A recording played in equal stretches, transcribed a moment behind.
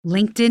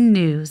LinkedIn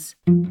News.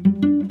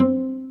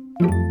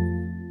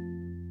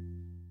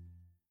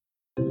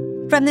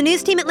 From the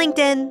news team at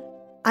LinkedIn,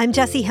 I'm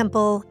Jessie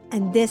Hempel,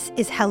 and this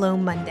is Hello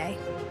Monday.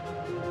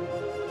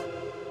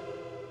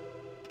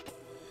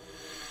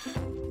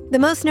 The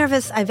most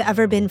nervous I've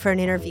ever been for an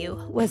interview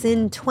was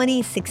in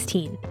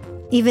 2016.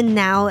 Even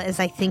now, as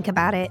I think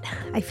about it,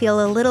 I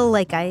feel a little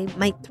like I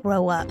might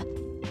throw up.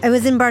 I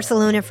was in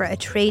Barcelona for a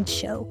trade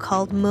show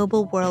called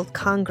Mobile World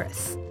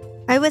Congress.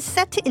 I was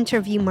set to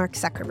interview Mark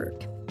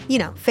Zuckerberg,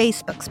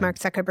 Facebook's Mark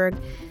Zuckerberg,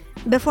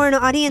 before an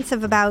audience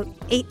of about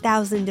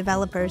 8,000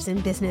 developers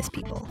and business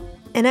people.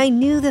 And I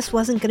knew this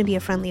wasn't going to be a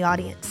friendly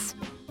audience.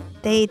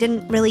 They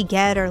didn't really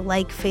get or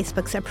like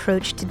Facebook's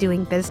approach to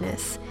doing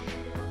business.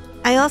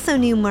 I also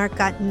knew Mark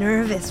got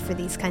nervous for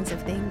these kinds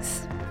of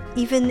things,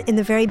 even in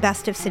the very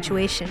best of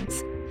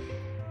situations.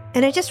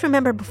 And I just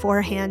remember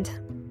beforehand,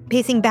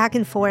 pacing back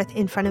and forth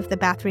in front of the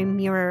bathroom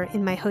mirror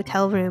in my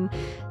hotel room,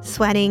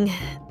 sweating,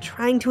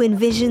 trying to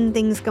envision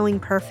things going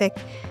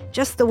perfect,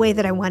 just the way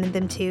that I wanted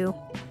them to.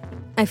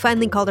 I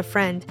finally called a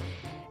friend,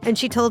 and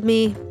she told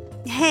me,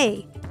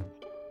 "Hey,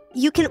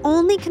 you can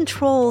only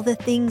control the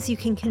things you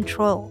can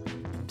control,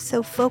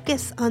 so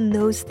focus on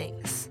those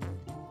things."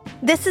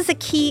 This is a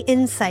key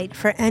insight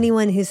for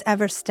anyone who's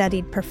ever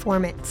studied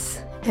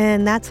performance,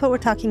 and that's what we're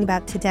talking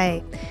about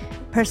today,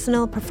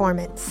 personal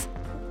performance.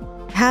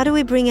 How do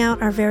we bring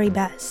out our very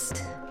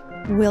best?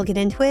 We'll get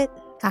into it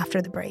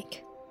after the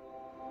break.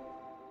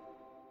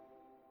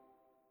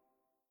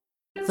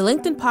 The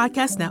LinkedIn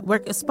Podcast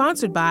Network is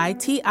sponsored by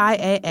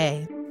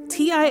TIAA.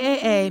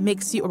 TIAA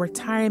makes you a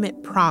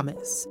retirement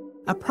promise,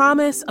 a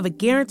promise of a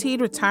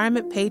guaranteed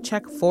retirement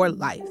paycheck for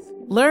life.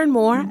 Learn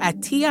more at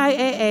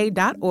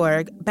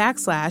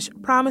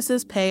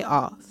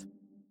TIAA.org/promisespayoff.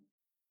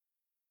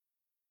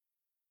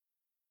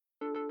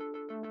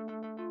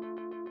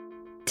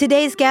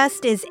 Today's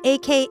guest is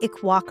AK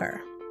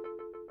Ikwuakor.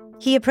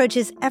 He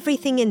approaches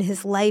everything in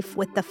his life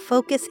with the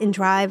focus and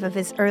drive of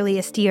his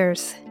earliest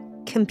years,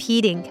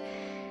 competing.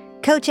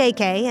 Coach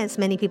AK, as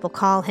many people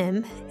call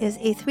him, is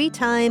a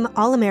 3-time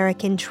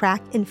All-American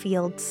track and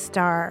field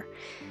star.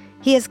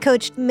 He has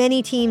coached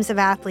many teams of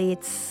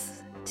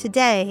athletes.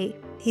 Today,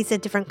 he's a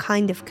different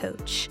kind of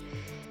coach.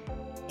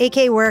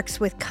 AK works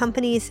with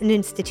companies and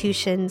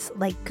institutions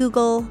like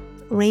Google,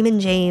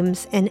 Raymond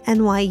James, and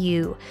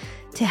NYU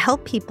to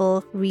help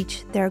people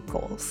reach their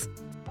goals.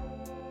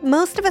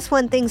 Most of us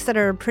want things that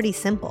are pretty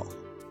simple.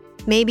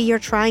 Maybe you're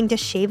trying to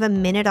shave a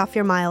minute off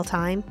your mile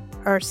time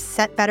or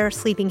set better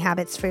sleeping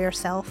habits for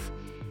yourself.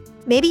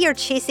 Maybe you're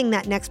chasing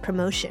that next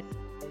promotion.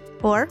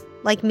 Or,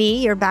 like me,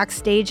 you're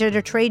backstage at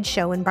a trade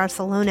show in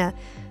Barcelona,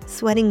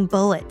 sweating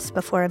bullets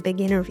before a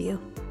big interview.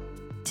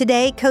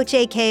 Today, Coach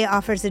AK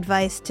offers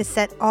advice to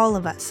set all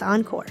of us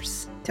on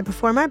course to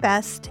perform our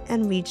best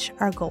and reach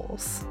our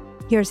goals.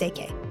 Here's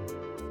AK.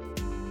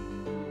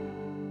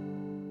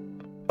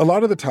 A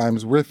lot of the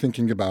times we're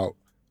thinking about,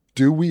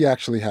 do we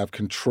actually have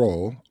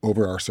control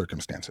over our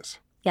circumstances?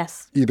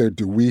 Yes. Either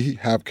do we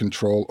have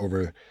control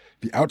over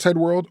the outside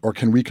world, or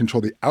can we control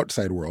the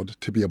outside world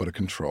to be able to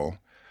control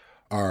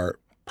our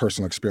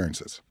personal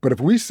experiences? But if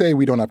we say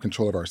we don't have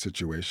control of our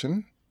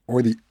situation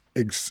or the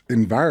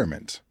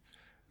environment,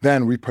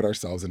 then we put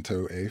ourselves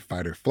into a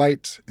fight or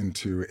flight,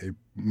 into a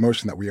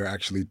motion that we are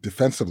actually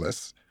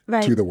defensiveless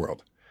to the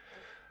world.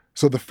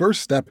 So the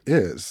first step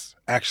is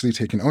actually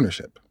taking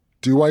ownership.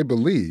 Do I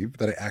believe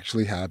that I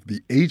actually have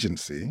the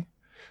agency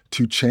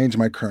to change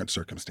my current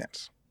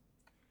circumstance?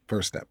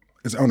 First step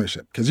is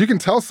ownership. Because you can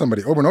tell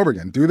somebody over and over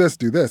again, do this,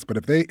 but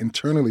if they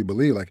internally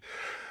believe, like,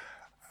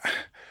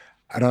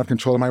 I don't have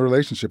control of my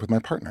relationship with my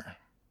partner.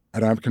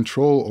 I don't have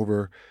control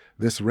over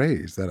this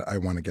raise that I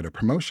want to get a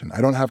promotion. I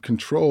don't have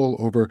control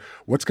over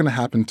what's going to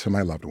happen to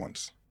my loved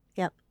ones.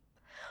 Yep.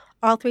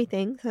 All three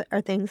things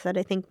are things that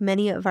I think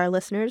many of our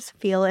listeners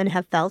feel and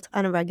have felt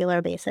on a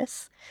regular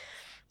basis.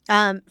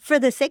 For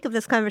the sake of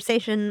this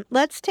conversation,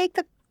 let's take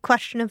the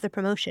question of the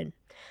promotion.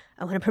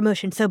 I want a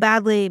promotion so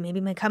badly.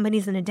 Maybe my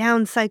company's in a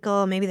down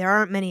cycle. Maybe there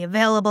aren't many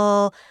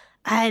available.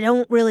 I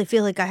don't really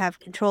feel like I have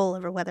control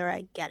over whether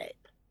I get it.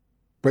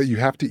 But you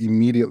have to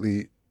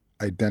immediately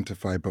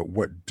identify, but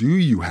what do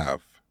you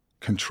have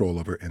control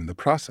over in the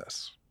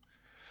process?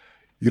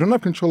 You don't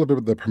have control over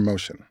the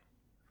promotion,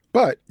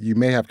 but you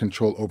may have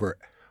control over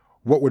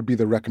what would be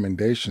the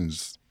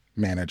recommendations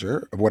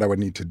manager of what I would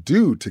need to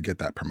do to get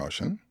that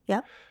promotion.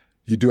 Yep.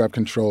 You do have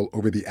control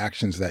over the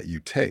actions that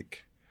you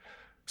take.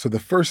 So the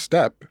first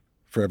step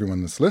for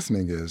everyone that's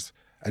listening is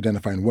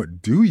identifying,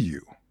 what do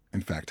you,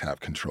 in fact, have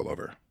control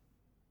over?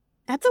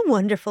 That's a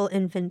wonderful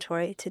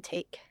inventory to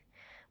take.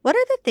 What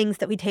are the things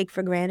that we take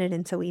for granted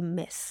and so we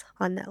miss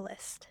on that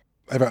list?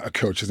 I have a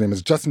coach. His name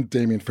is Justin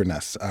Damien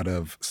Furness out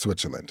of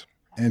Switzerland.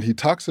 And he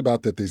talks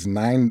about that these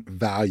 9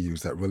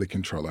 values that really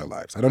control our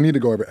lives. I don't need to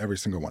go over every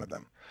single one of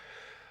them.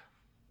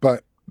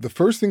 But the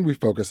first thing we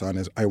focus on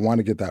is, I want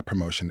to get that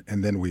promotion,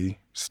 and then we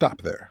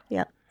stop there.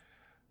 Yeah.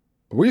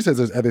 What he says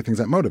is other things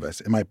that motivate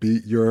us. It might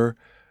be your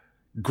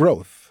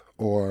growth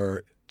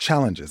or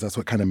challenges. That's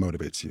what kind of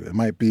motivates you. It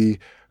might be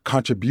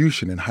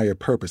contribution and higher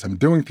purpose. I'm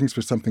doing things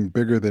for something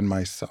bigger than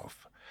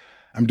myself.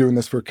 I'm doing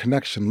this for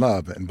connection,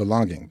 love, and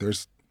belonging.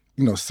 There's,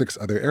 6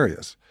 other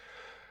areas.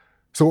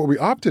 So what we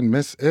often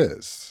miss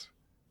is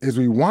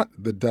we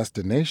want the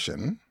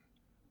destination,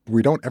 but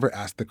we don't ever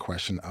ask the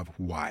question of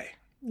why.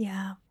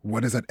 Yeah.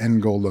 What does that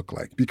end goal look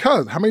like?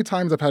 Because how many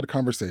times I've had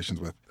conversations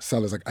with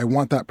sellers like, I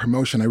want that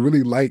promotion. I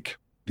really like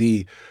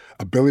the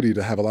ability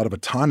to have a lot of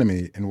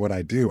autonomy in what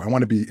I do. I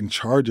want to be in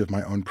charge of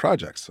my own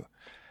projects.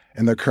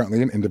 And they're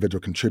currently an individual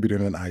contributor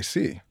in an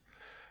IC.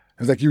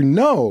 It's like,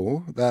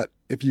 that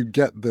if you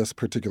get this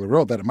particular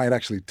role, that it might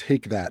actually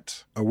take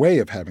that away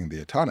of having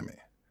the autonomy.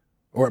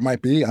 Or it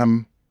might be,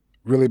 I'm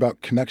really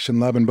about connection,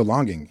 love, and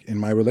belonging in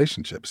my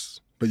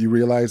relationships. But you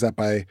realize that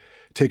by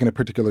taking a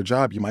particular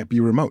job, you might be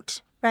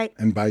remote. Right.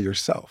 And by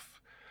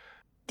yourself.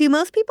 Do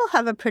most people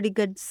have a pretty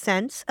good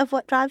sense of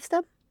what drives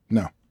them?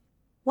 No.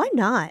 Why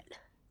not?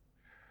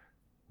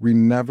 We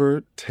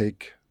never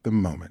take the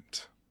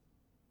moment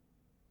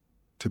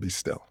to be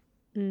still,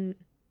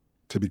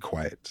 to be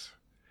quiet.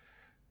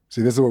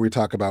 See, this is what we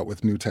talk about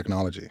with new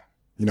technology.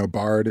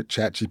 Bard,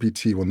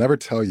 ChatGPT will never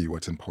tell you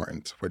what's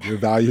important, what your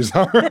values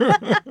are.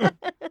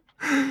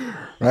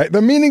 Right?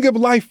 The meaning of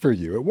life for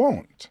you, it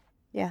won't.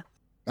 Yeah.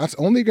 That's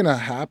only going to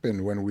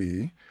happen when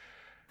we,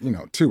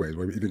 2 ways,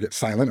 where we either get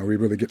silent or we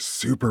really get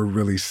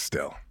really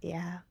still.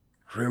 Yeah.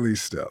 Really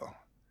still.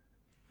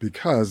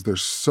 Because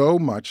there's so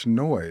much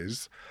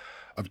noise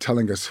of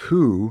telling us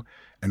who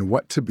and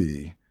what to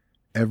be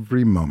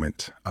every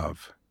moment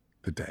of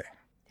the day.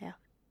 Yeah.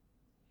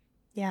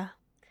 Yeah.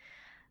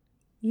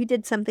 You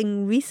did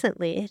something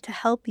recently to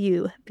help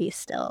you be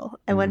still.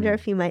 I wonder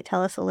if you might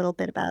tell us a little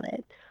bit about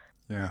it.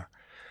 Yeah.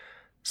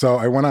 So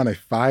I went on a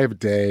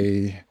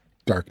 5-day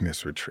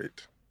darkness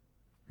retreat,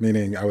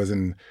 meaning I was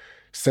in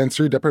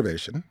sensory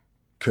deprivation,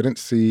 couldn't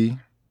see,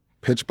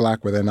 pitch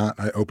black whether or not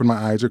I opened my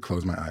eyes or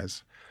closed my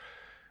eyes,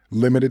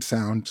 limited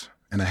sound,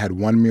 and I had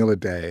 1 meal a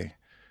day,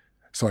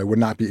 so I would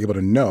not be able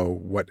to know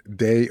what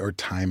day or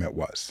time it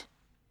was.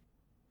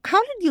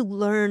 How did you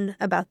learn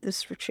about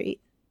this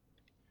retreat?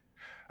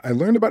 I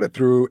learned about it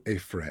through a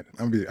friend.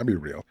 I'll be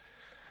real.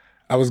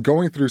 I was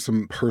going through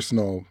some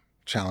personal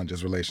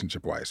challenges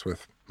relationship-wise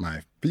with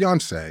my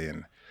fiance,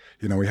 and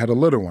we had a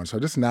little one, so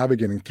just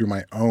navigating through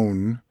my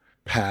own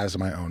paths,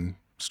 my own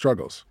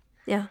struggles.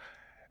 Yeah.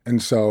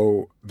 And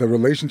so the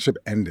relationship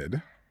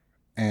ended,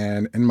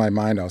 and in my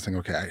mind, I was thinking,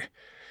 okay,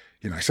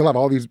 I still have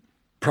all these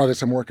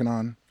projects I'm working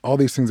on, all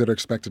these things that are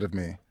expected of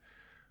me,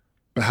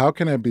 but how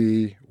can I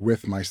be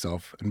with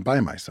myself and by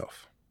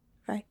myself?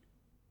 Right.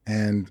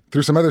 And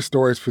through some other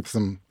stories with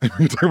some, but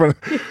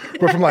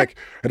from I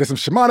did some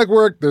shamanic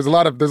work. There's a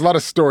lot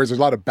of stories. There's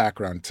a lot of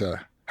background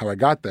to how I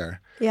got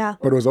there. Yeah.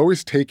 But it was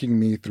always taking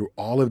me through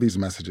all of these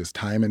messages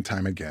time and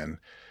time again,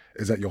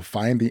 is that you'll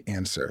find the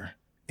answer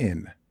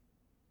in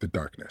the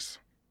darkness.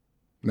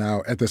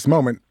 Now, at this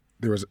moment,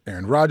 there was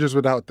Aaron Rodgers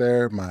was out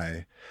there.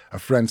 A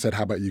friend said,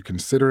 how about you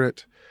consider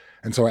it?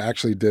 And so I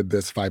actually did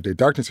this 5-day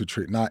darkness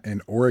retreat, not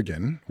in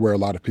Oregon, where a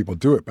lot of people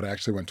do it, but I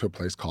actually went to a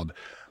place called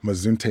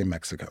Mazunte,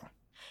 Mexico.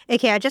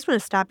 AK, I just want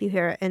to stop you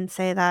here and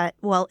say that,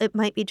 well, it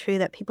might be true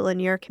that people in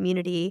your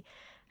community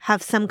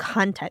have some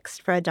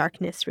context for a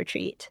darkness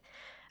retreat.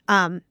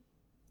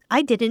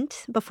 I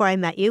didn't before I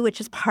met you, which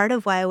is part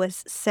of why I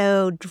was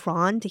so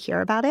drawn to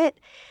hear about it.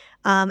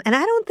 And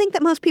I don't think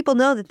that most people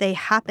know that they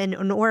happen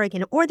in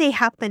Oregon or they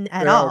happen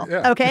at all.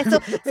 Yeah. Okay, so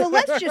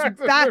let's just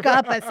back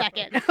up a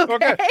second.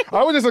 Okay.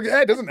 I was just like,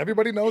 hey, doesn't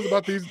everybody knows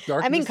about these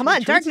darkness come on,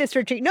 retreats? darkness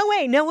retreat. No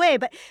way.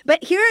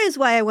 But here is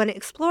why I want to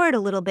explore it a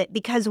little bit,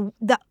 because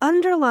the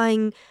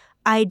underlying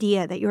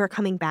idea that you are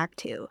coming back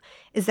to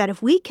is that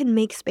if we can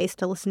make space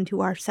to listen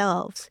to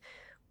ourselves,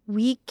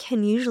 we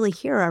can usually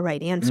hear our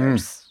right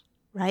answers,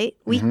 right?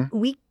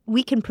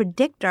 We can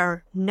predict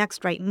our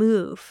next right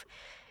move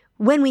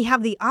when we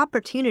have the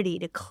opportunity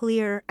to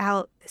clear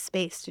out the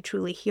space to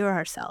truly hear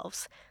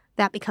ourselves.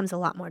 That becomes a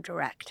lot more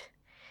direct.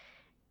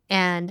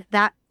 And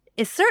that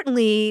is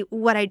certainly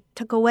what I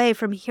took away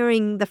from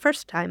hearing the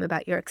first time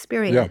about your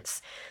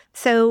experience. Yeah.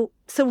 So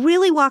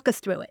really walk us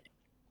through it.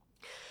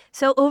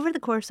 So over the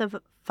course of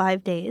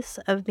 5 days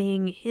of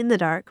being in the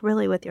dark,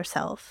 really with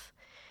yourself,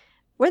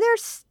 were there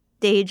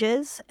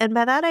stages? And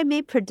by that I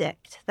may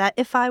predict that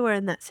if I were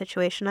in that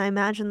situation, I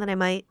imagine that I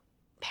might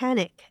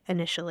panic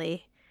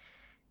initially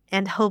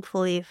and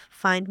hopefully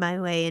find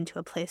my way into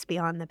a place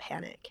beyond the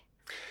panic.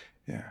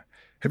 Yeah.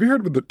 Have you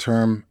heard of the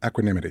term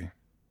equanimity?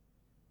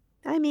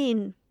 I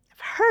mean, I've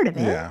heard of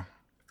it. Yeah.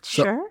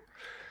 Sure.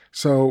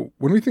 So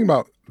when we think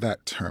about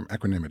that term,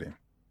 equanimity,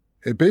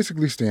 it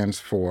basically stands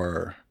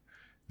for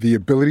the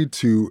ability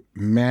to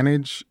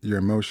manage your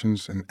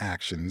emotions and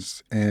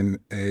actions in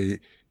a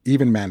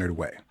even-mannered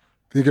way.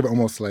 Think of it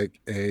almost like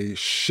a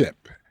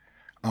ship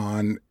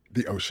on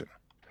the ocean.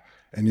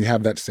 And you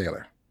have that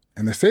sailor.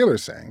 And the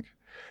sailor's saying,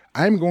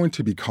 I'm going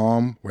to be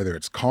calm, whether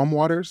it's calm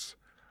waters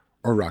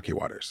or rocky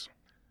waters.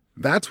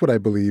 That's what I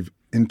believe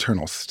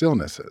internal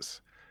stillness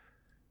is.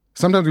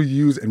 Sometimes we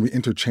use and we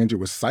interchange it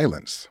with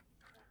silence.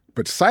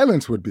 But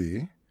silence would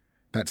be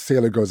that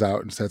sailor goes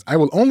out and says, I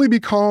will only be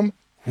calm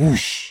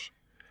whoosh,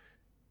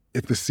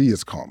 if the sea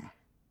is calm.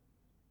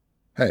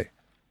 Hey,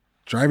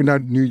 driving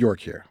down New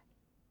York here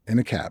in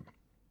a cab,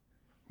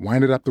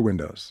 winded up the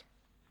windows,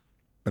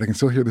 but I can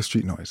still hear the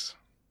street noise.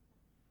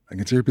 I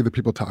can still hear the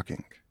people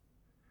talking.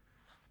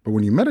 But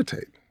when you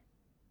meditate,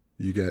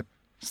 you get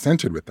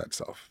centered with that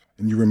self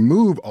and you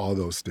remove all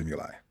those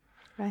stimuli.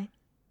 Right.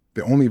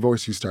 The only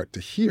voice you start to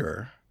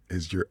hear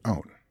is your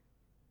own.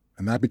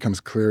 And that becomes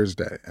clear as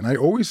day. And I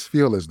always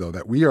feel as though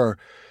that we are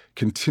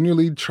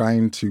continually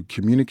trying to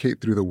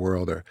communicate through the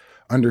world or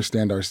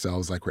understand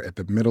ourselves like we're at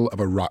the middle of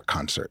a rock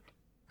concert.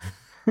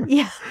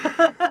 Yeah.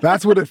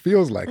 That's what it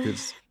feels like.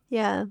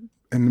 Yeah.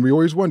 And we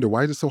always wonder,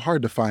 why is it so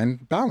hard to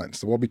find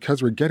balance? Well,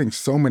 because we're getting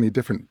so many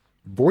different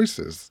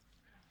voices,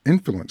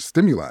 influence,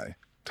 stimuli,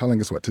 telling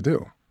us what to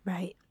do.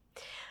 Right.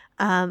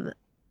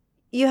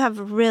 You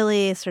have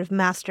really sort of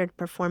mastered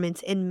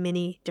performance in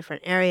many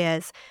different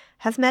areas.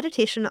 Has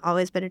meditation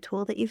always been a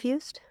tool that you've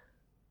used?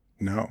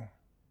 No.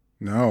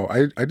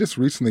 I just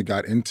recently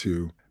got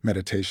into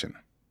meditation.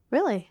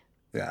 Really?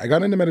 Yeah, I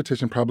got into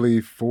meditation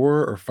probably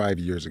 4 or 5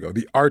 years ago.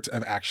 The art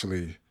of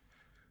actually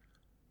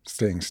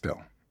staying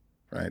still,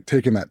 right?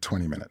 Taking that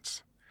 20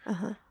 minutes.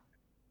 Uh-huh.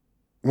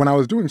 When I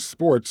was doing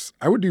sports,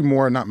 I would do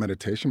more, not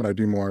meditation, but I'd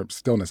do more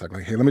stillness.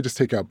 Like, hey, let me just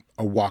take a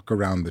walk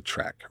around the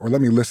track, or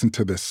let me listen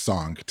to this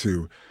song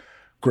to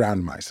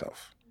ground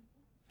myself.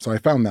 So I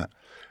found that.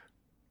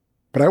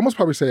 But I almost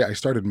probably say I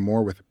started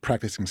more with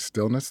practicing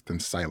stillness than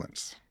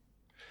silence.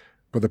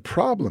 But the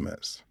problem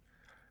is,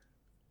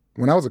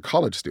 when I was a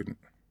college student,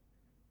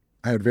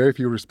 I had very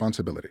few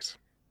responsibilities.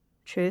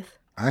 Truth.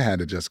 I had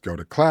to just go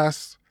to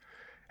class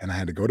and I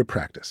had to go to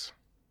practice.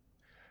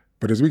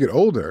 But as we get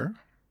older,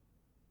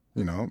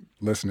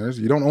 listeners,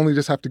 you don't only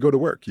just have to go to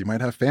work. You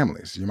might have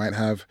families. You might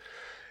have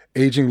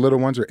aging little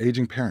ones or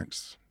aging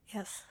parents.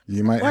 Yes.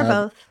 You might have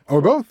both.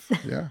 Or both,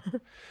 yeah.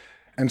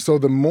 And so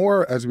the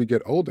more as we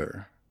get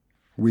older,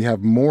 we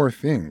have more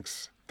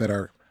things that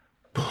are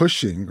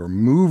pushing or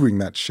moving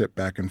that ship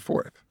back and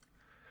forth.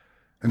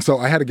 And so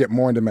I had to get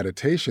more into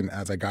meditation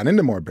as I got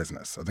into more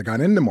business, as I got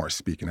into more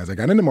speaking, as I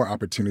got into more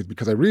opportunities,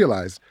 because I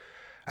realized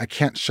I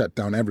can't shut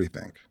down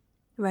everything.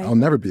 Right. I'll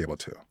never be able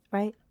to.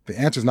 Right. The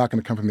answer is not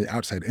going to come from the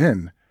outside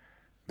in.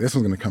 This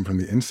one's going to come from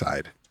the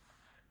inside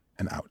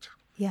and out.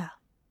 Yeah.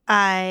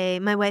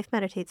 My wife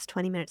meditates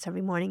 20 minutes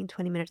every morning and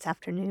 20 minutes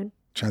afternoon.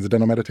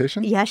 Transcendental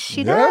meditation? Yes,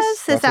 she does.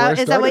 Is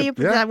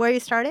that where you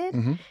started?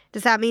 Mm-hmm.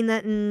 Does that mean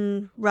that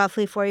in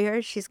roughly 4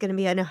 years she's going to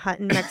be in a hut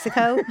in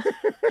Mexico,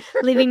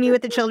 leaving me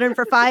with the children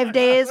for 5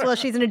 days while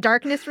she's in a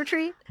darkness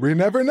retreat? We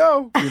never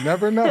know.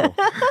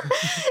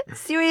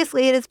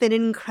 Seriously, it has been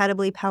an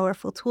incredibly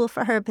powerful tool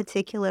for her,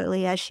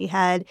 particularly as she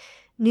had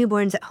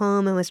newborns at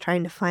home and was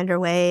trying to find her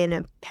way in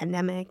a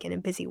pandemic and a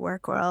busy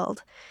work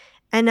world.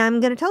 And I'm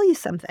going to tell you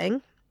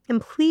something,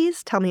 and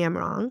please tell me I'm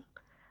wrong.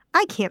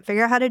 I can't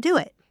figure out how to do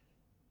it.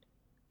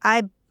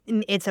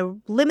 It's a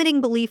limiting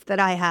belief that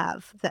I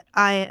have that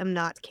I am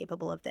not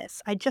capable of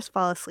this. I just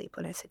fall asleep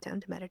when I sit down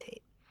to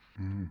meditate.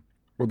 Mm.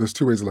 Well, there's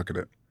 2 ways to look at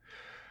it.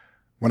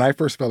 When I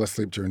first fell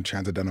asleep during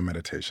transcendental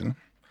meditation,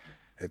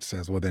 it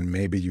says, well, then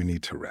maybe you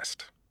need to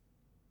rest.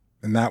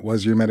 And that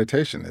was your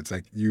meditation. It's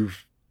like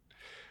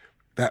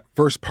that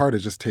first part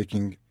is just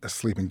taking a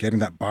sleep and getting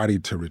that body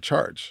to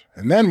recharge.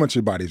 And then once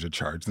your body's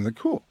recharged, then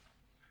cool.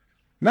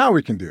 Now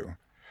we can do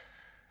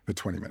the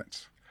 20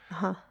 minutes.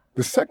 Uh-huh.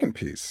 The second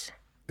piece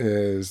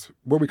is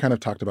what we kind of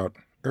talked about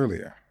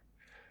earlier.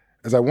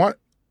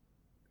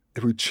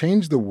 If we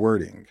change the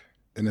wording,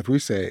 and if we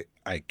say,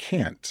 I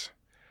can't,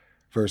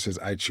 versus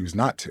I choose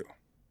not to,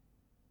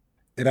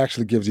 it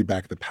actually gives you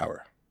back the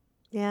power.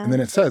 Yeah. And then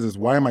it says,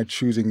 why am I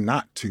choosing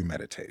not to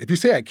meditate? If you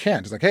say I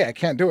can't, it's like, hey, I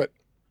can't do it.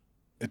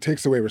 It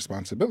takes away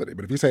responsibility.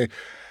 But if you say,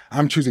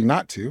 I'm choosing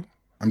not to,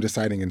 I'm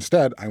deciding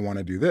instead I want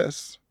to do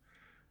this,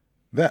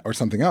 that, or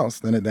something else,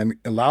 then it then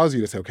allows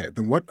you to say, okay,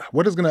 then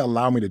what is going to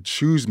allow me to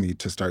choose me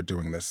to start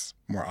doing this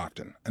more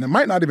often? And it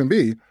might not even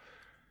be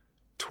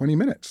 20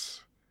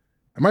 minutes.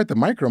 The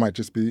micro might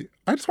just be,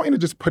 I just want you to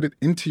just put it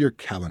into your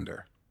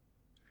calendar.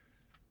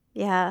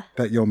 Yeah.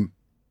 That you'll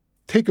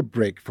take a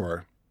break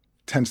for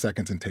 10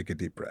 seconds and take a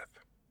deep breath.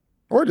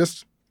 Or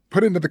just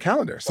put it into the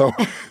calendar. So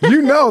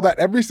you know that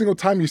every single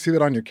time you see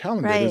that on your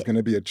calendar, right, there's going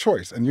to be a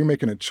choice. And you're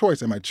making a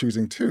choice. Am I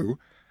choosing to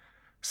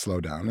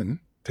slow down and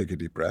take a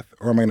deep breath?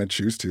 Or am I going to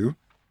choose to,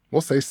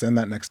 we'll say, send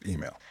that next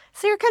email?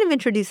 So you're kind of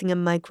introducing a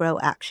micro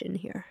action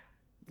here.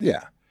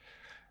 Yeah.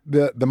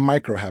 The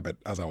micro habit,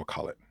 as I will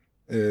call it,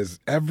 is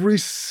every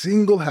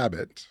single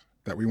habit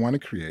that we want to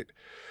create,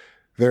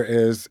 there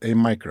is a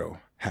micro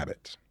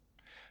habit.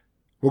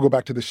 We'll go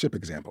back to the ship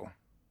example.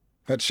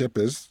 That ship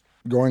is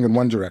going in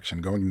one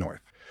direction, going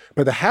north.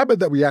 But the habit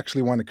that we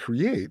actually want to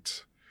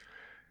create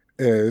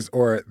is,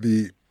 or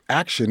the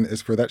action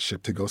is for that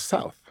ship to go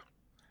south.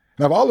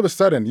 Now, if all of a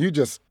sudden you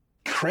just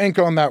crank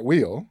on that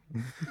wheel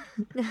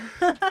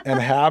and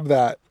have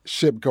that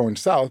ship going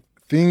south,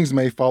 things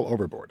may fall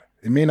overboard.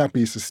 It may not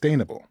be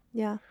sustainable.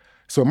 Yeah.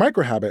 So a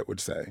micro habit would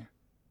say,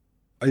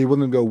 are you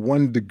willing to go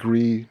 1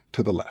 degree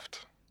to the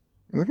left?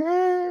 Like,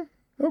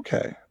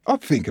 okay, I'll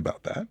think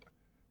about that.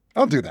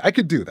 I'll do that. I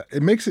could do that.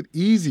 It makes it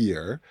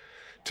easier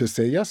to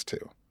say yes to.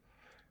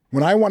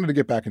 When I wanted to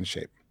get back in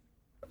shape,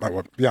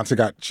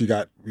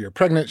 Beyonce we were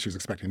pregnant. She was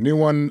expecting a new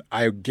one.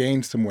 I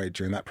gained some weight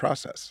during that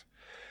process.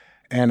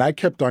 And I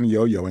kept on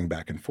yo-yoing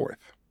back and forth,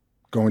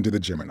 going to the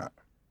gym or not.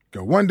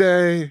 Go one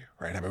day,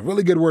 or I'd have a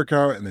really good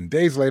workout, and then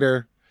days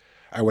later,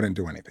 I wouldn't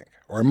do anything.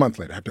 Or a month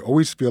later, I have to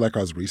always feel like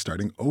I was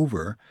restarting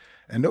over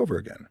and over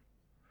again.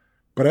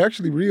 But I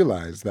actually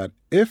realized that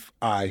if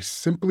I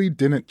simply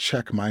didn't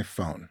check my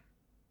phone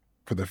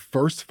for the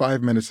first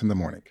 5 minutes in the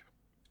morning,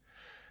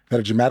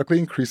 that it dramatically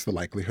increased the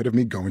likelihood of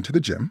me going to the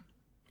gym,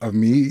 of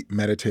me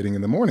meditating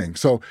in the morning.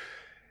 So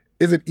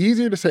is it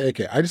easier to say,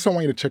 okay, I just don't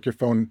want you to check your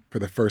phone for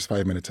the first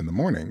 5 minutes in the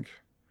morning,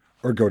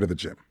 or go to the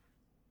gym?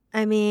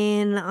 I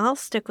mean, I'll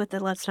stick with the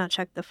let's not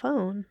check the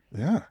phone.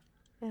 Yeah.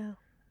 Yeah.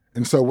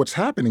 And so what's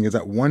happening is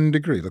at 1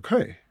 degree, look,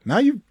 hey, now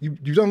you've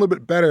done a little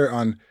bit better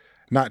on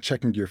not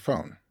checking your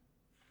phone.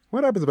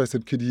 What happens if I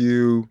said, could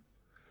you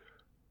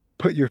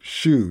put your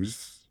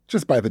shoes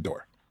just by the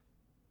door?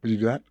 Would you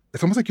do that?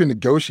 It's almost like you're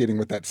negotiating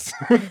with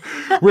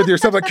that with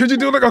yourself. Like, could you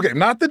do it? Like, okay,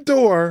 not the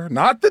door,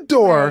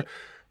 right.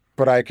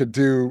 But I could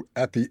do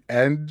at the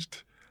end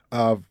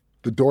of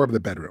the door of the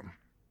bedroom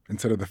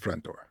instead of the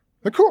front door.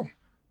 Like, cool.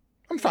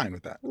 I'm fine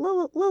with that.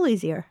 Little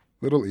easier.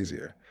 Little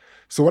easier.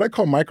 So what I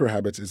call micro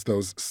habits is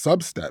those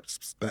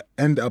sub-steps that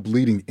end up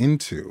leading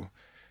into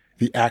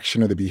the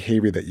action or the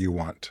behavior that you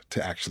want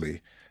to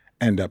actually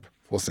end up,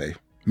 we'll say,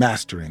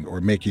 mastering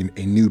or making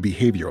a new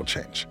behavioral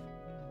change.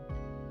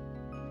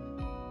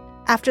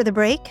 After the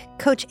break,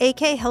 Coach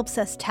AK helps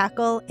us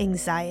tackle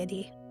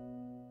anxiety.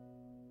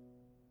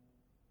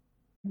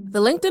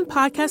 The LinkedIn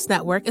Podcast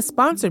Network is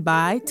sponsored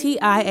by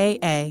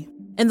TIAA.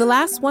 In the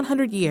last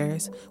 100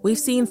 years, we've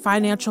seen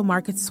financial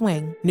markets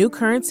swing, new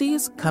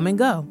currencies come and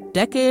go,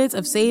 decades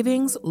of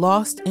savings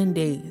lost in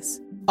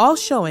days, all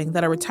showing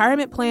that a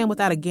retirement plan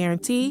without a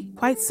guarantee,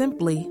 quite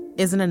simply,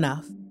 isn't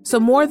enough. So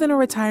more than a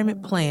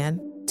retirement plan,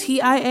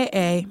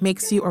 TIAA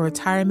makes you a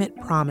retirement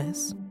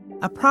promise.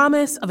 A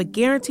promise of a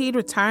guaranteed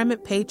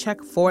retirement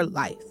paycheck for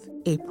life.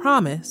 A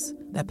promise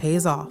that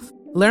pays off.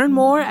 Learn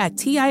more at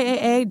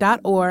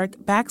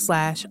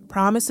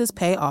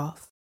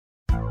TIAA.org/promisespayoff.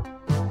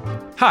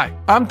 Hi,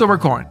 I'm Tomer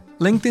Cohen,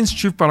 LinkedIn's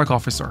Chief Product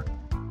Officer.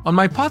 On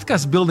my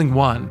podcast, Building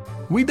One,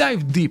 we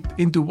dive deep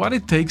into what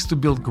it takes to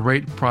build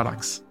great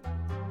products.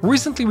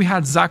 Recently, we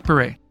had Zach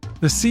Perret,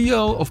 the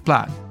CEO of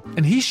Plaid,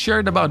 and he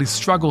shared about his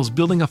struggles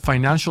building a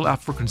financial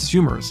app for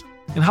consumers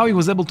and how he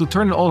was able to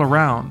turn it all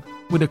around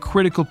with a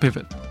critical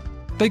pivot.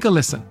 Take a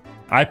listen.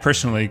 I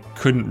personally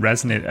couldn't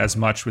resonate as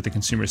much with the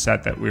consumer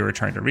set that we were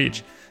trying to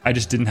reach. I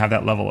just didn't have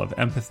that level of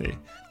empathy.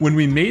 When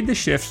we made the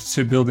shift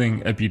to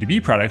building a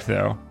B2B product,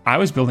 though, I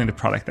was building the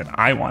product that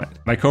I wanted.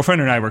 My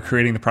co-founder and I were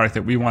creating the product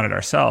that we wanted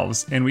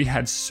ourselves, and we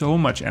had so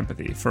much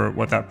empathy for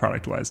what that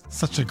product was.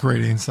 Such a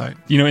great insight.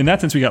 In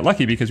that sense, we got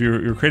lucky because we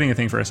were creating a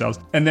thing for ourselves.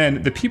 And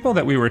then the people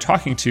that we were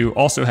talking to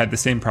also had the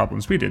same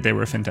problems we did. They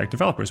were fintech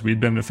developers. We'd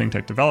been a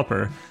fintech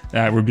developer.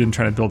 We'd been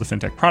trying to build a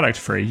fintech product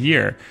for a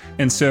year.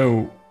 And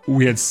so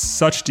we had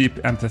such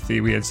deep empathy.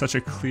 We had such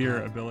a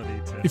clear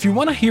ability to... If you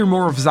want to hear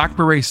more of Zach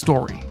Perret's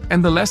story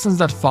and the lessons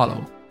that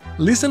follow,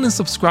 listen and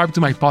subscribe to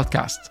my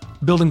podcast,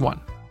 Building One.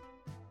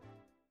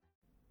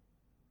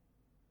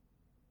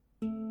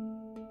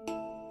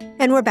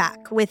 And we're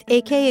back with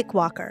AK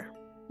Ikwuakor.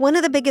 One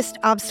of the biggest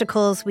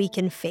obstacles we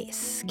can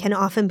face can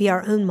often be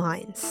our own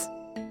minds.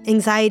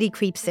 Anxiety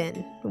creeps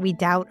in. We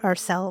doubt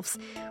ourselves.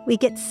 We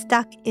get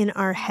stuck in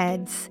our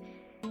heads.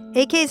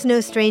 AK's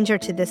no stranger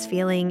to this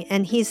feeling,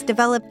 and he's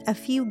developed a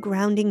few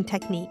grounding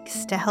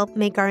techniques to help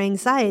make our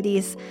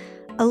anxieties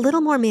a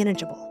little more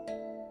manageable.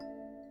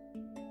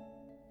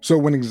 So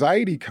when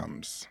anxiety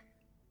comes,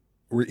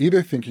 we're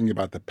either thinking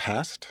about the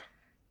past,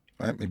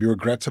 right? Maybe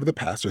regrets of the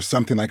past, or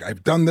something like,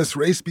 I've done this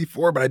race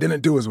before, but I didn't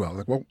do as well.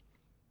 Like, well,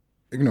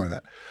 ignore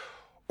that.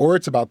 Or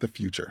it's about the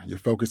future. You're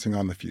focusing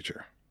on the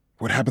future.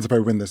 What happens if I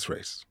win this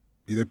race?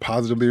 Either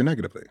positively or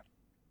negatively.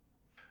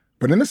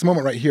 But in this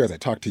moment right here, as I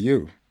talk to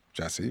you,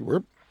 Jesse,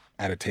 we're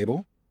at a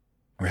table.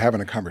 We're having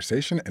a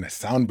conversation in a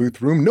sound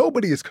booth room.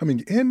 Nobody is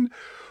coming in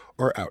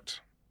or out.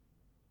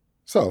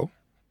 So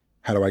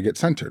how do I get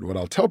centered? What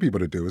I'll tell people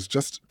to do is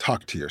just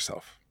talk to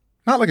yourself.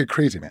 Not like a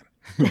crazy man,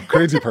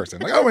 crazy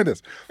person. Like, oh, wait,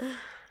 this.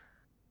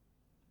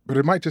 But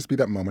it might just be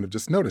that moment of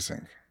just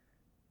noticing.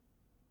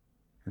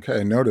 Okay,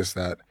 I notice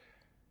that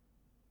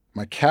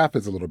my calf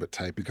is a little bit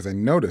tight because I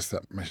notice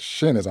that my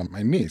shin is on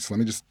my knee. So let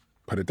me just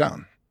put it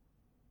down.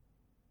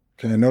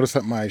 Okay, I notice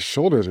that my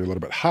shoulders are a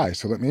little bit high,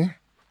 so let me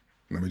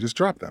just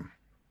drop them.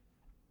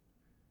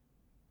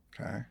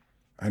 Okay.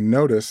 I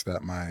notice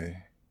that my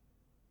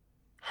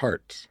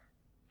heart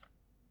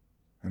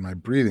and my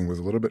breathing was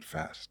a little bit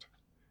fast.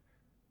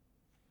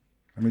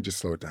 Let me just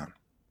slow it down.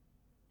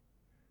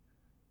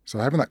 So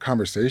having that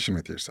conversation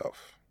with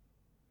yourself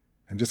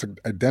and just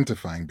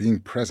identifying,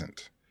 being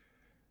present,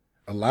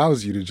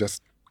 allows you to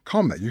just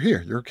calm that. You're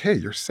here, you're okay,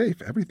 you're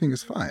safe, everything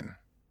is fine.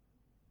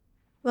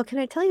 Well, can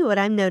I tell you what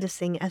I'm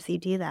noticing as you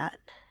do that?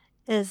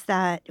 Is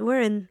that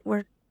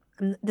we're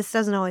This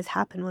doesn't always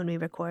happen when we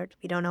record.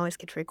 We don't always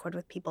get to record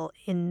with people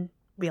in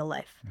real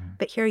life.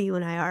 But here you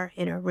and I are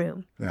in a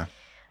room. Yeah.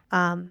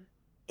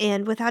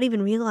 And without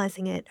even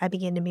realizing it, I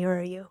began to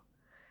mirror you.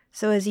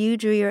 So as you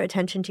drew your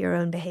attention to your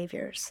own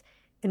behaviors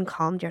and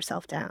calmed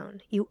yourself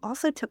down, you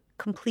also took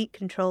complete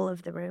control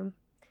of the room.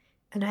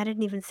 And I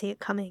didn't even see it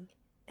coming.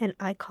 And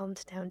I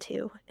calmed down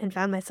too and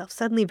found myself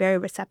suddenly very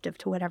receptive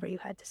to whatever you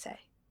had to say.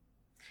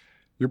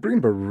 You're bringing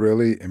up a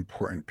really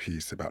important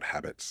piece about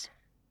habits.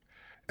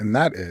 And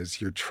that is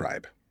your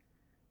tribe,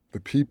 the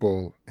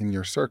people in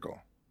your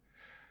circle.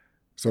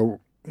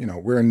 So,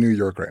 we're in New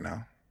York right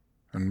now.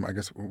 And I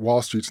guess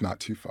Wall Street's not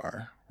too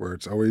far, where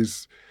it's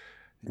always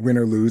win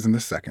or lose in the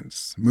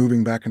seconds,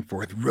 moving back and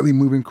forth, really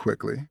moving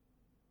quickly.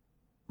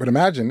 But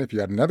imagine if you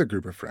had another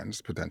group of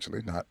friends,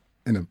 potentially, not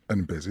in a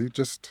busy,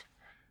 just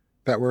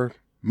that were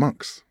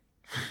monks.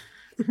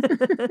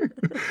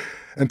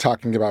 And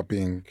talking about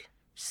being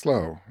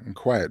slow and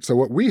quiet. So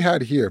what we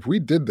had here, if we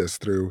did this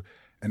through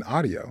an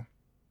audio,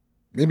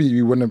 maybe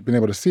you wouldn't have been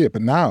able to see it.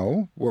 But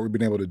now what we've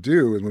been able to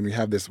do is when we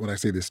have this, when I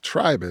say this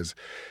tribe is,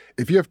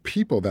 if you have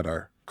people that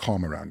are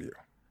calm around you,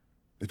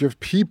 if you have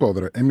people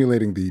that are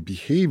emulating the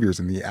behaviors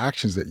and the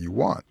actions that you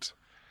want,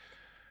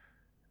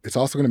 it's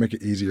also going to make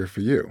it easier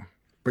for you.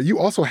 But you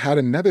also had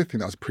another thing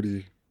that was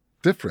pretty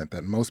different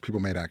that most people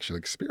might actually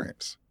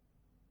experience.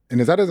 And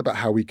that is about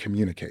how we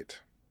communicate.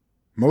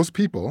 Most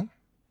people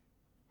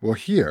will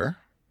hear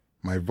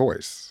my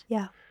voice.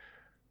 Yeah.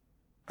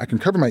 I can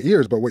cover my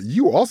ears, but what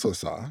you also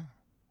saw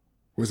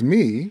was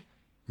me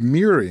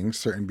mirroring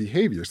certain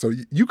behavior. So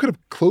you could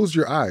have closed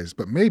your eyes,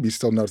 but maybe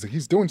still notice that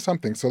he's doing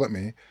something, so let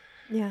me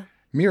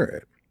mirror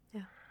it.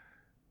 Yeah.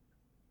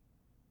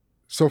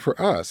 So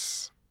for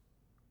us,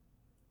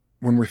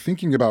 when we're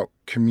thinking about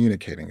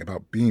communicating,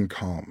 about being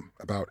calm,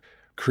 about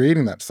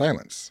creating that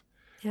silence,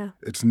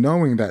 it's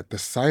knowing that the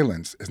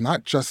silence is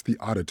not just the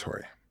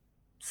auditory.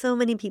 So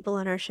many people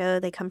on our show,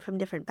 they come from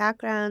different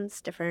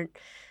backgrounds, different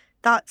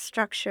thought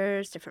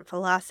structures, different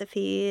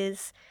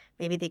philosophies.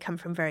 Maybe they come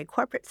from very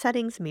corporate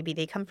settings. Maybe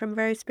they come from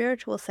very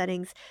spiritual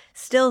settings.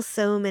 Still,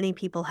 so many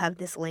people have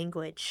this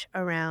language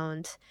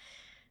around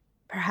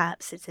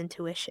perhaps it's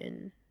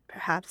intuition,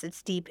 perhaps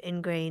it's deep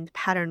ingrained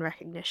pattern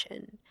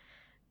recognition,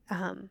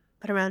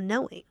 but around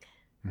knowing.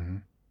 Mm-hmm.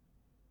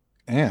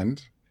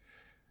 And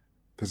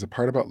there's a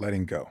part about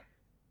letting go.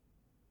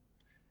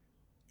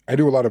 I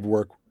do a lot of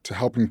work to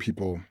helping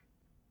people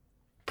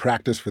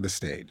practice for the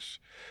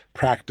stage,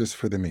 practice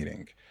for the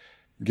meeting,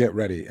 get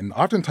ready. And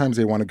oftentimes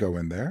they want to go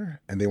in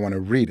there and they want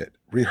to read it,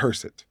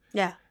 rehearse it.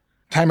 Yeah.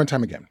 Time and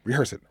time again.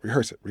 Rehearse it.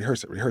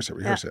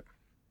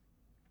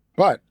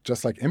 But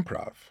just like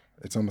improv,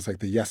 it's almost like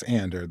the yes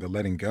and or the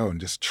letting go and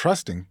just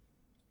trusting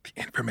the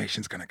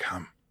information's going to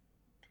come.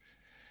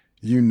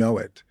 You know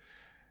it.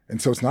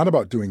 And so it's not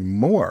about doing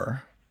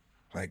more,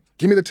 like,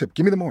 give me the tip,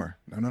 give me the more.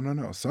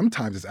 No.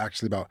 Sometimes it's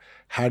actually about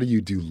how do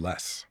you do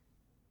less?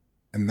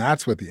 And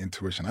that's what the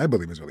intuition, I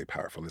believe, is really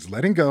powerful, is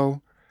letting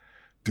go,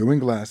 doing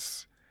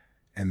less,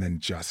 and then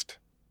just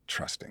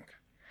trusting.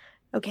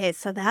 Okay,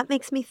 so that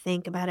makes me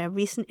think about a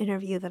recent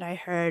interview that I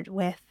heard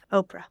with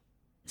Oprah.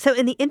 So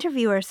in the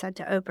interviewer said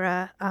to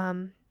Oprah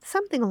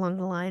something along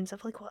the lines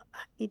of like, well,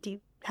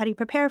 how do you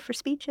prepare for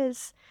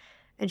speeches?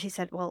 And she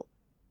said, well,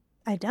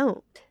 I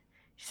don't.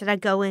 She said, I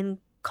go in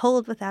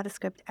cold without a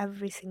script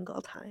every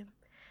single time.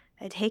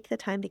 I take the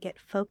time to get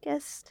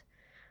focused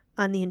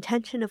on the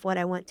intention of what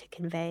I want to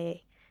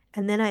convey,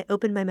 and then I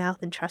open my mouth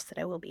and trust that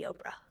I will be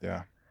Oprah.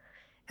 Yeah.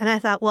 And I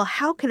thought, well,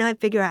 how can I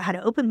figure out how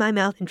to open my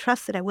mouth and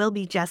trust that I will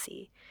be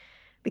Jessie?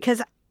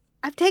 Because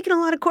I've taken a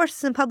lot of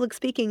courses in public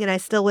speaking, and I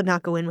still would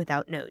not go in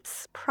without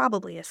notes,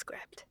 probably a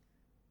script.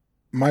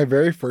 My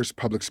very first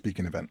public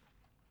speaking event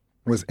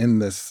was in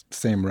this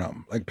same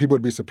realm. Like, people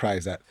would be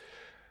surprised that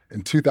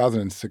in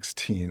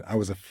 2016, I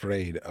was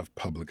afraid of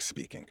public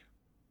speaking.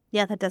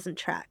 Yeah, that doesn't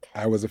track.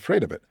 I was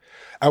afraid of it.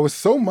 I was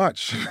so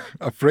much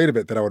afraid of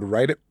it that I would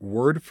write it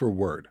word for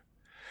word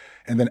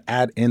and then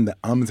add in the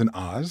ums and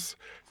ahs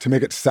to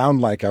make it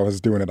sound like I was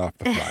doing it off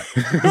the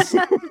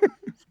fly.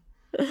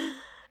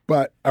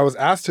 But I was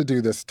asked to do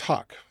this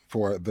talk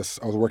for this.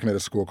 I was working at a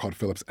school called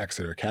Phillips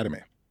Exeter Academy.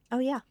 Oh,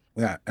 yeah.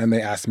 Yeah, and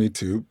they asked me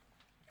to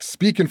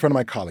speak in front of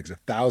my colleagues,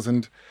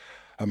 1,000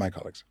 of my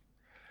colleagues.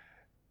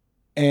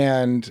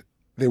 And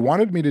they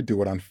wanted me to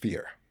do it on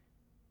fear.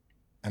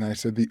 And I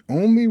said, the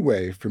only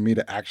way for me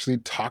to actually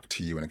talk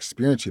to you and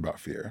experience you about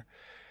fear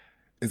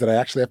is that I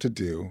actually have to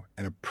do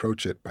and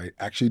approach it by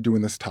actually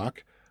doing this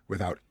talk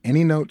without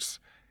any notes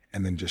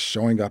and then just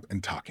showing up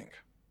and talking.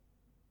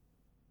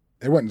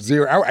 It went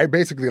zero. I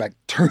basically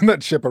turned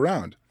that ship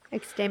around.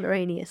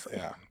 Extemporaneously.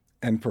 Yeah.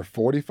 And for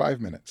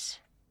 45 minutes,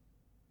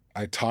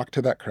 I talked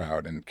to that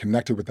crowd and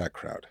connected with that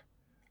crowd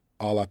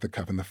all off the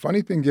cuff. And the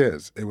funny thing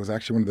is, it was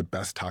actually one of the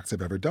best talks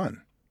I've ever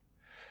done.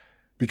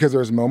 Because there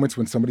was moments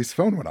when somebody's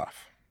phone went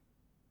off.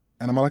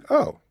 And I'm like,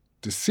 oh,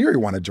 does Siri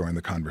want to join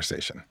the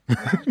conversation?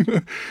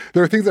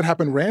 There are things that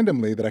happen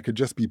randomly that I could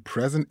just be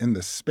present in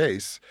this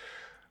space.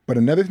 But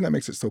another thing that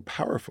makes it so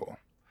powerful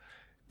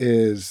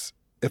is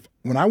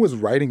when I was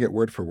writing it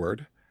word for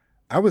word,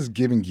 I was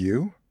giving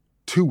you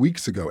 2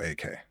 weeks ago,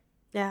 AK.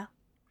 Yeah.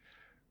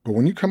 But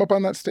when you come up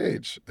on that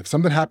stage, if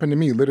something happened to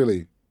me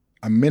literally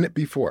a minute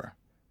before,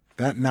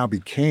 that now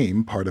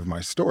became part of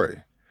my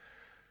story.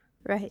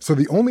 Right. So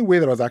the only way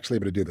that I was actually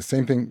able to do the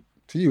same thing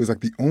to you is like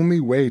the only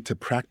way to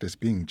practice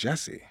being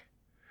Jesse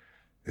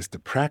is to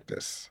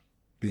practice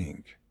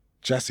being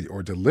Jesse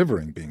or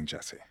delivering being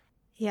Jesse.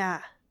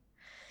 Yeah.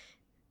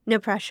 No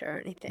pressure or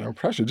anything. No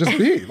pressure, just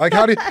be. Like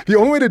the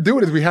only way to do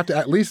it is we have to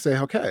at least say,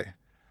 okay,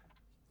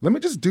 let me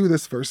just do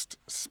this first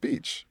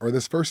speech or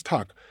this first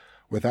talk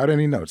without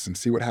any notes and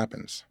see what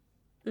happens.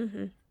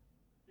 Mm-hmm.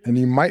 And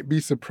you might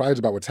be surprised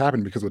about what's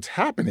happening because what's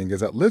happening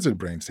is that lizard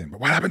brain saying, but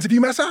what happens if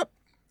you mess up?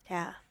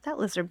 Yeah, that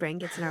lizard brain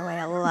gets in our way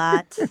a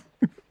lot.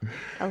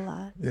 A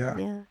lot.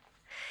 Yeah.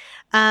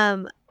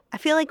 I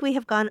feel like we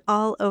have gone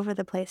all over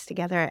the place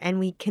together and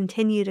we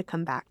continue to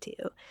come back to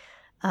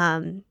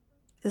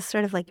this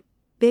sort of like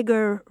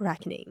bigger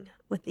reckoning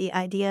with the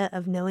idea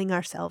of knowing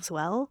ourselves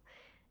well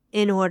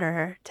in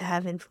order to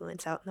have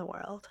influence out in the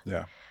world.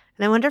 Yeah.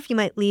 And I wonder if you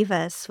might leave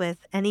us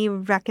with any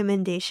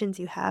recommendations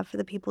you have for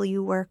the people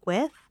you work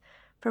with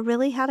for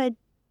really how to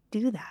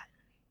do that.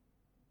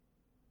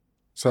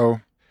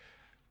 So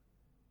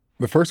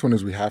the first one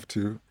is we have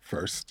to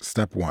first,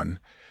 step one,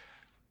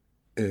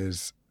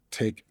 is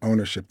take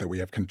ownership that we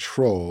have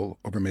control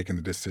over making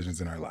the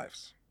decisions in our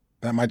lives.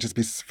 That might just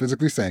be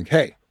physically saying,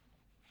 hey,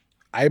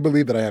 I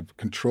believe that I have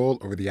control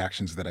over the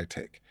actions that I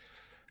take.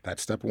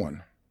 That's step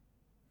one.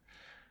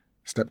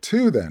 Step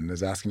two, then,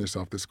 is asking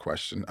yourself this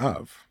question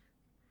of,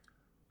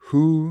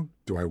 who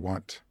do I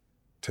want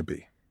to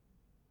be?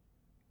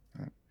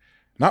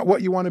 Not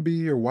what you want to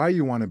be or why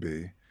you want to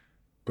be,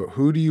 but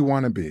who do you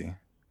want to be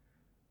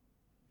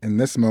in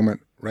this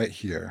moment right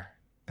here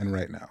and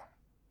right now?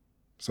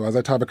 So as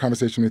I have a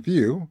conversation with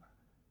you,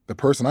 the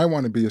person I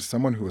want to be is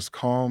someone who is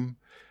calm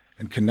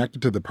and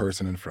connected to the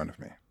person in front of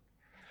me.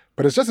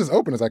 But it's just as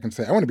open as I can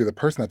say, I want to be the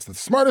person that's the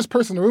smartest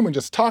person in the room and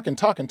just talk and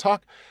talk and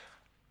talk.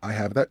 I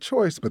have that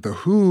choice, but the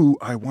who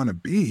I want to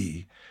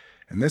be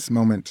in this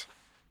moment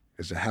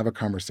is to have a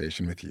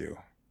conversation with you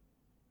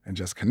and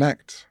just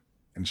connect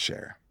and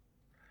share.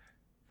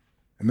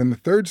 And then the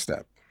third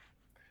step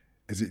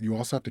is that you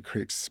also have to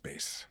create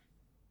space.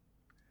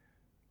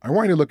 I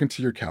want you to look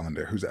into your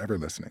calendar, who's ever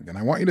listening, and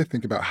I want you to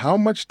think about how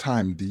much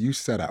time do you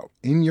set out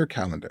in your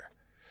calendar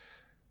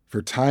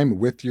for time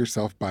with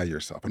yourself, by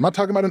yourself. I'm not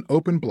talking about an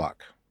open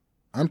block.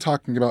 I'm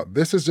talking about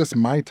this is just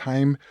my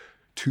time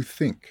to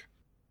think.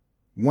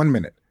 1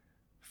 minute,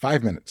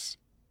 5 minutes.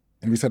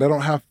 And we said, I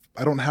don't have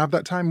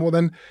that time. Well,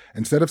 then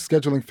instead of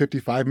scheduling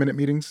 55-minute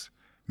meetings,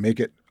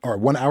 or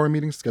 1 hour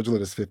meetings, schedule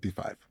it as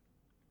 55.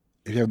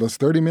 If you have those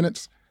 30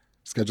 minutes,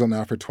 schedule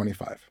now for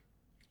 25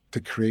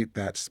 to create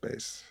that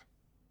space.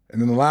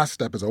 And then the last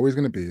step is always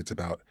going to be, it's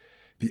about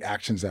the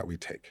actions that we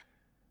take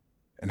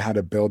and how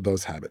to build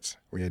those habits.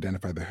 We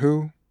identify the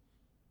who,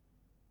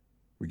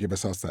 we give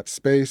ourselves that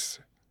space,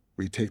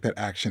 we take that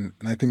action.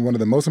 And I think one of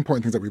the most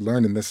important things that we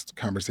learned in this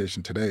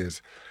conversation today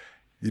is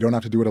you don't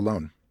have to do it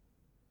alone.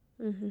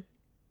 Mm-hmm.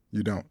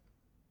 You don't.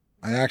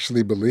 I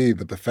actually believe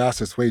that the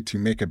fastest way to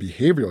make a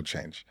behavioral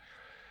change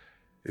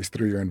is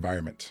through your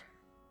environment.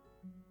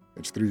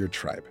 It's through your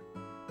tribe.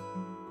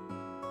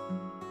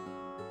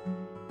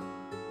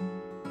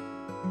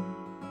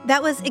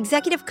 That was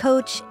executive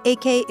coach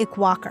AK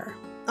Ikwuakor,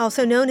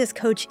 also known as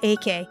Coach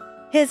AK.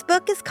 His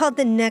book is called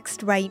The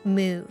Next Right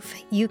Move.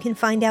 You can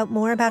find out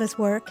more about his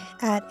work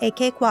at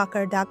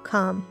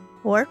akikwuakor.com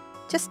or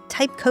just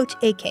type Coach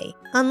AK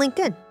on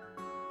LinkedIn.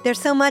 There's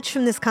so much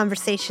from this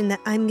conversation that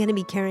I'm going to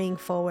be carrying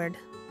forward.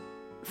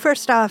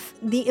 First off,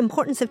 the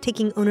importance of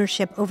taking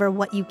ownership over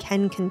what you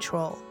can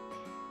control.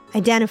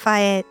 Identify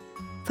it,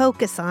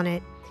 focus on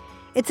it.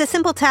 It's a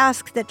simple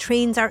task that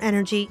trains our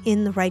energy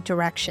in the right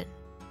direction.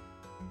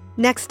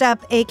 Next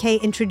up, AK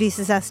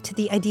introduces us to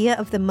the idea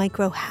of the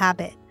micro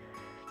habit.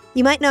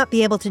 You might not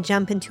be able to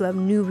jump into a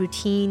new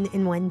routine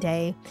in one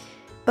day,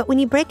 but when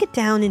you break it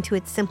down into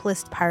its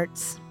simplest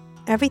parts,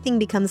 everything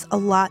becomes a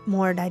lot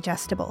more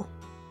digestible.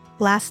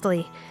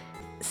 Lastly,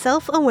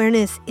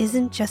 self-awareness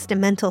isn't just a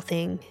mental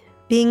thing.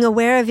 Being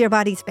aware of your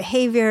body's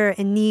behavior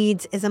and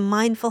needs is a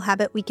mindful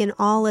habit we can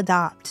all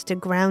adopt to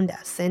ground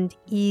us and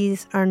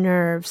ease our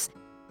nerves.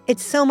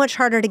 It's so much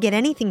harder to get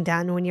anything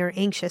done when you're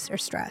anxious or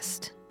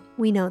stressed.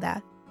 We know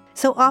that.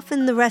 So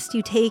often the rest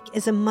you take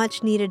is a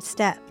much-needed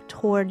step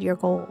toward your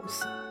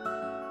goals.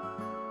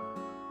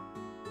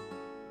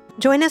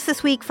 Join us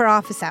this week for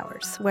Office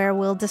Hours, where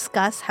we'll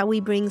discuss how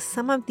we bring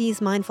some of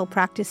these mindful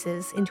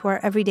practices into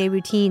our everyday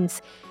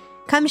routines.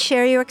 Come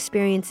share your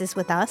experiences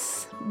with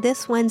us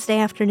this Wednesday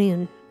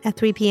afternoon at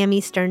 3 p.m.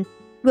 Eastern.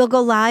 We'll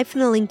go live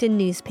from the LinkedIn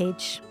news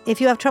page. If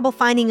you have trouble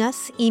finding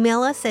us,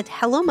 email us at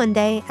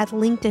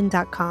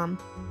hellomonday@linkedin.com,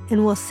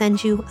 and we'll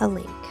send you a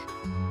link.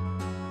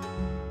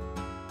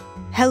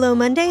 Hello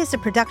Monday is a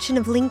production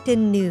of LinkedIn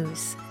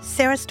News.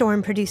 Sarah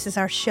Storm produces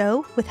our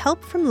show with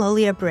help from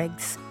Lolia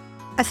Briggs.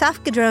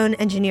 Asaf Gadron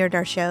engineered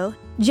our show.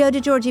 Joe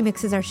DeGiorgi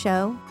mixes our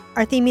show.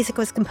 Our theme music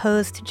was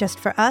composed just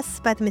for us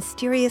by the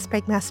mysterious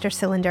Breakmaster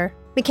Cylinder.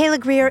 Michaela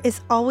Greer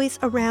is always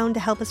around to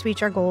help us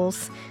reach our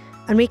goals.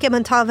 Enrique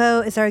Montalvo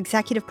is our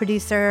executive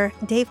producer.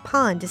 Dave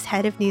Pond is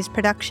head of news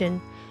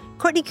production.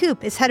 Courtney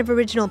Coop is head of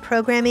original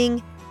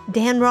programming.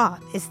 Dan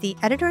Roth is the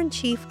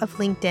editor-in-chief of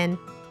LinkedIn.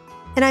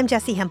 And I'm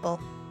Jessie Hempel.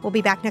 We'll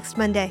be back next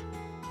Monday.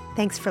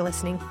 Thanks for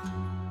listening.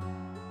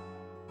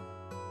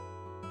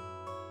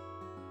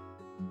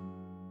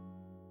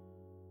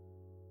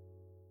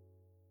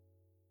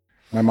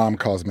 My mom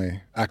calls me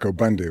Akko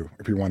Bundu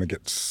if you want to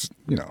get,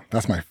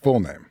 that's my full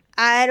name.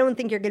 I don't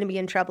think you're going to be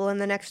in trouble in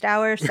the next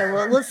hour,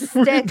 so we'll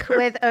stick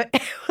with...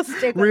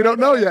 We don't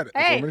know yet. It's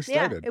Hey, only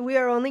started. yeah, we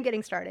are only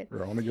getting started.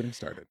 We're only getting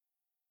started.